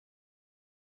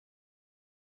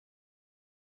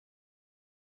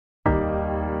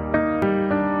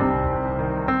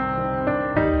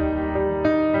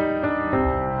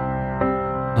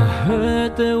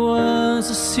heard there was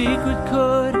a secret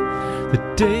chord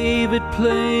that David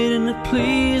played and it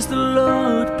pleased the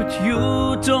Lord. But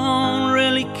you don't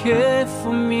really care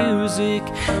for music,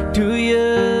 do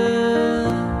you?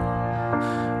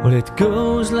 Well, it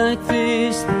goes like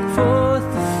this: the fourth,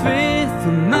 the fifth,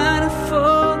 the minor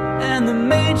fall, and the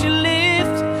major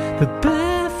lift. The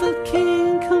baffled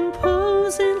king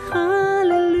composing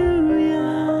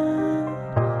hallelujah,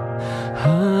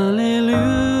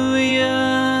 hallelujah,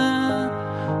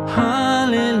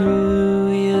 hallelujah,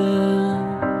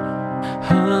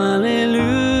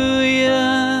 hallelujah,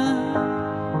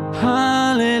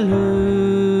 hallelujah.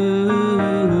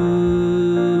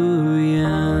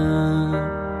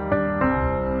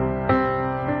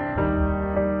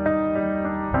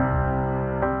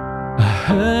 I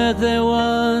heard there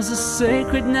was a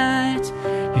sacred night.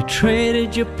 You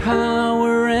traded your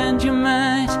power and your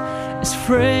might as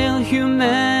frail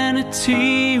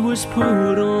humanity was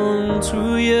put on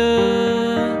to you.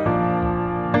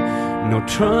 No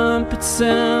trumpet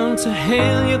sound to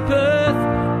hail your birth,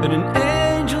 but an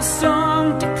angel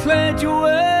song declared your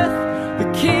worth. The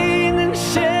king and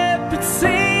shepherd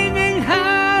singing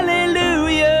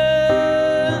hallelujah,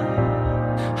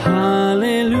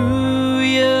 hallelujah,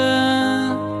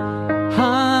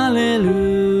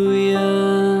 hallelujah,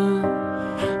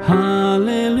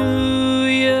 hallelujah,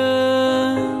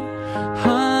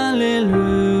 hallelujah.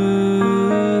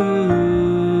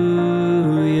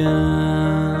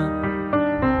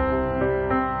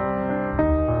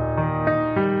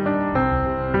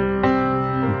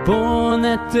 Born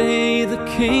that day, the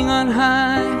king on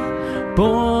high,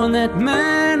 born that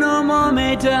man no more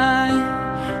may die,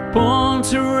 born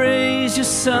to raise your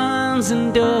sons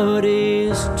and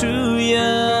daughters too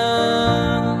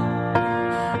young,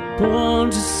 born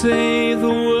to save the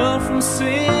world from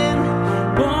sin,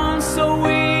 born so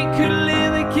we could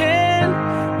live again.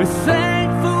 With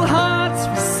thankful hearts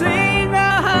we sing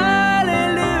our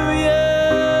hallelujah,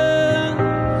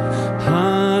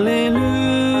 hallelujah,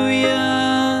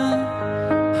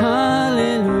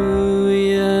 hallelujah,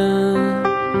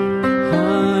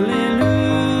 hallelujah,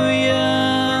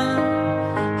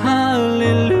 hallelujah.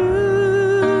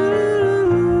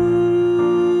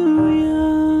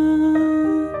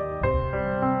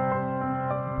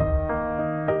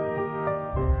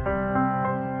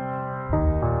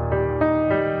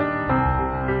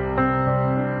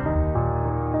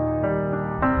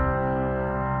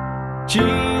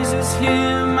 Jesus,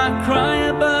 hear my cry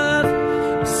above.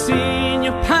 I've seen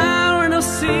your power and I've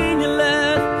seen your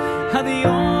love. How the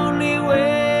only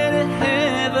way to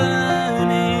heaven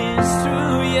is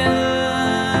through you.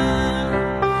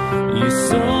 You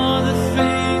saw